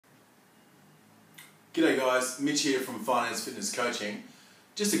G'day guys, Mitch here from Finance Fitness Coaching.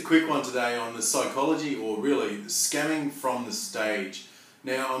 Just a quick one today on the psychology, or really the scamming from the stage.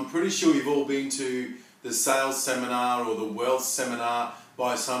 Now I'm pretty sure you've all been to the sales seminar or the wealth seminar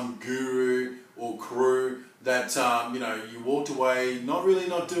by some guru or crew that you walked away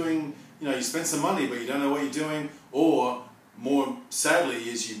not doing, you spent some money but you don't know what you're doing, or more sadly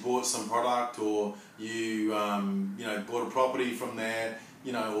is you bought some product, or you bought a property from there,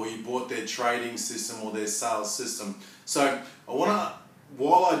 or you bought their trading system or their sales system. So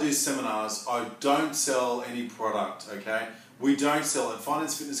while I do seminars, I don't sell any product, okay? We don't sell it.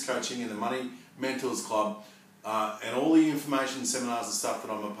 Finance Fitness Coaching and the Money Mentors Club and all the information seminars and stuff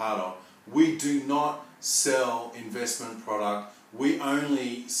that I'm a part of, we do not sell investment product. We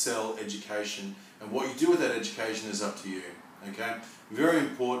only sell education. And what you do with that education is up to you, okay? Very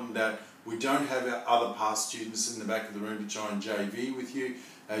important that we don't have our other past students in the back of the room to try and JV with you,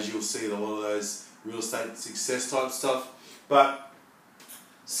 as you'll see a lot of those real estate success type stuff. But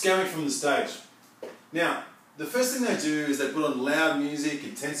scamming from the stage. Now, the first thing they do is they put on loud music,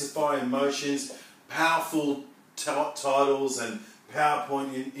 intensify emotions, powerful titles and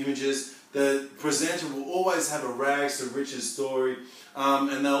PowerPoint images. The presenter will always have a rags to riches story,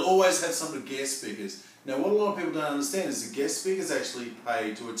 and they'll always have some of the guest speakers. Now, what a lot of people don't understand is the guest speakers actually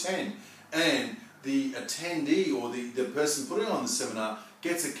pay to attend, and the attendee or the person putting on the seminar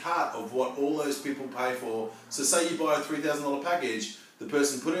gets a cut of what all those people pay for. So say you buy a $3,000 package, the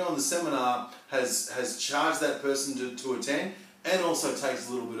person putting on the seminar has charged that person to attend, and also takes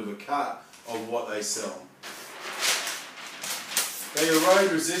a little bit of a cut of what they sell. They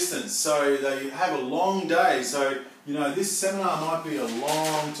erode resistance, so they have a long day. So, this seminar might be a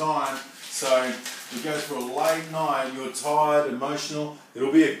long time. So you go for a late night, you're tired, emotional.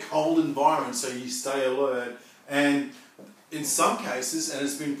 It'll be a cold environment, so you stay alert. And in some cases, and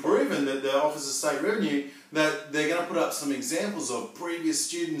it's been proven that the Office of State Revenue, that they're going to put up some examples of previous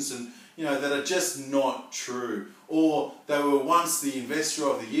students and that are just not true. Or they were once the investor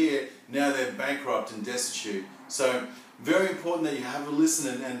of the year, now they're bankrupt and destitute. So very important that you have a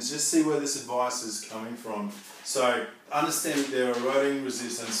listen and just see where this advice is coming from. So understand that they're eroding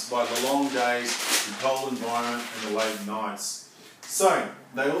resistance by the long days, the cold environment and the late nights. So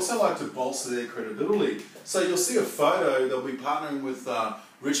they also like to bolster their credibility. So you'll see a photo, they'll be partnering with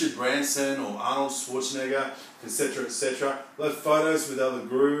Richard Branson or Arnold Schwarzenegger, etc., etc. They'll have photos with other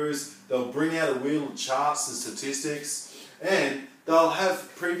gurus. They'll bring out a wheel of charts and statistics, and they'll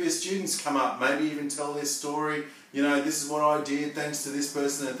have previous students come up, maybe even tell their story. This is what I did thanks to this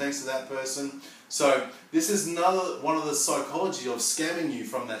person and thanks to that person. So this is another one of the psychology of scamming you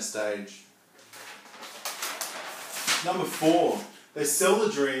from that stage. Number 4, they sell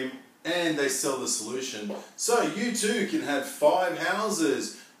the dream and they sell the solution. So you too can have 5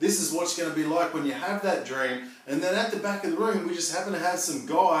 houses. This is what it's going to be like when you have that dream. And then at the back of the room, we just happen to have some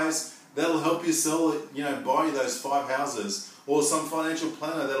guys that'll help you sell it, buy you those 5 houses. Or some financial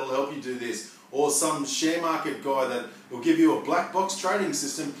planner that'll help you do this. Or some share market guy that will give you a black box trading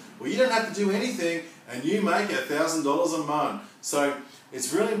system where you don't have to do anything and you make $1,000 a month. So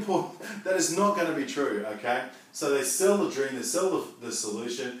it's really important. That is not going to be true, okay? So they sell the dream, they sell the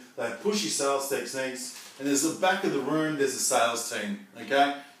solution, they have pushy sales techniques, and there's the back of the room, there's a sales team,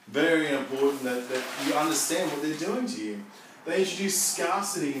 okay? Very important that you understand what they're doing to you. They introduce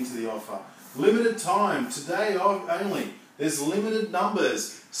scarcity into the offer. Limited time, today only. There's limited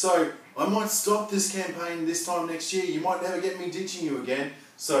numbers. So I might stop this campaign this time next year. You might never get me ditching you again.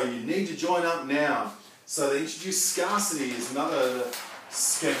 So you need to join up now. So they introduce scarcity as another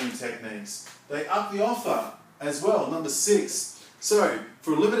scamming techniques. They up the offer as well, number 6. So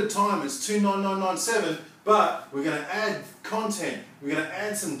for a limited time it's $299.97, but we're going to add content. We're going to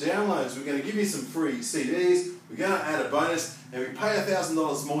add some downloads. We're going to give you some free CDs. We're going to add a bonus. And if you pay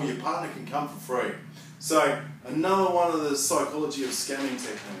 $1,000 more, your partner can come for free. So another one of the psychology of scamming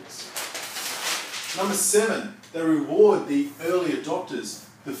techniques. Number 7, they reward the early adopters.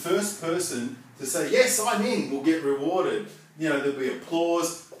 The first person to say, yes, I'm in, will get rewarded. There'll be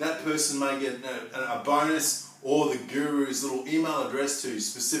applause. That person may get a bonus, or the guru's little email address to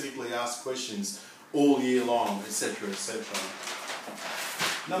specifically ask questions all year long, etc., etc.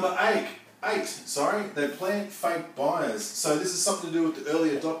 Number 8, they plant fake buyers. So this is something to do with the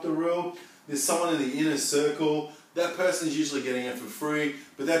early adopter rule. There's someone in the inner circle. That person is usually getting it for free,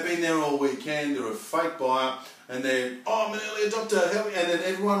 but they've been there all weekend. They're a fake buyer, and they're, oh, I'm an early adopter, help me. And then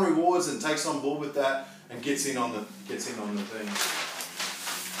everyone rewards and takes on board with that and gets in on the thing.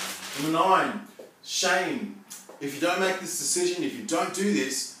 Number 9, shame. If you don't make this decision, if you don't do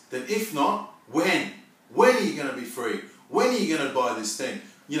this, then if not, when? When are you going to be free? When are you going to buy this thing?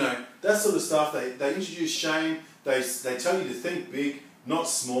 You know, that sort of stuff. They introduce shame. They tell you to think big, not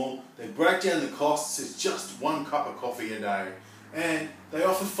small. They break down the costs. It's just 1 cup of coffee a day. And they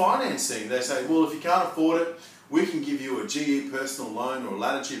offer financing. They say, well, if you can't afford it, we can give you a GE personal loan or a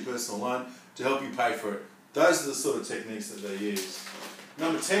Latitude personal loan to help you pay for it. Those are the sort of techniques that they use.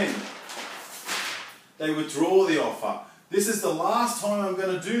 Number 10, they withdraw the offer. This is the last time I'm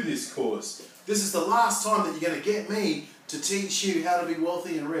going to do this course. This is the last time that you're going to get me to teach you how to be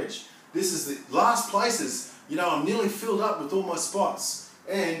wealthy and rich. This is the last places, you know, I'm nearly filled up with all my spots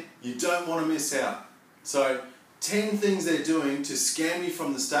and you don't want to miss out. So 10 things they're doing to scam you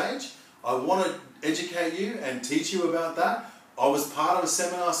from the stage. I want to educate you and teach you about that. I was part of a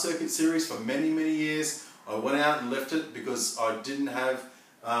seminar circuit series for many, many years. I went out and left it because I didn't have,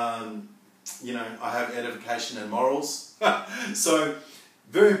 you know, I have edification and morals. So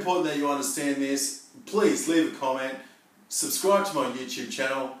very important that you understand this. Please leave a comment, subscribe to my YouTube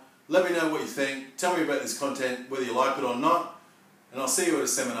channel, let me know what you think, tell me about this content, whether you like it or not, and I'll see you at a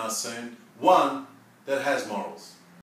seminar soon. One that has morals.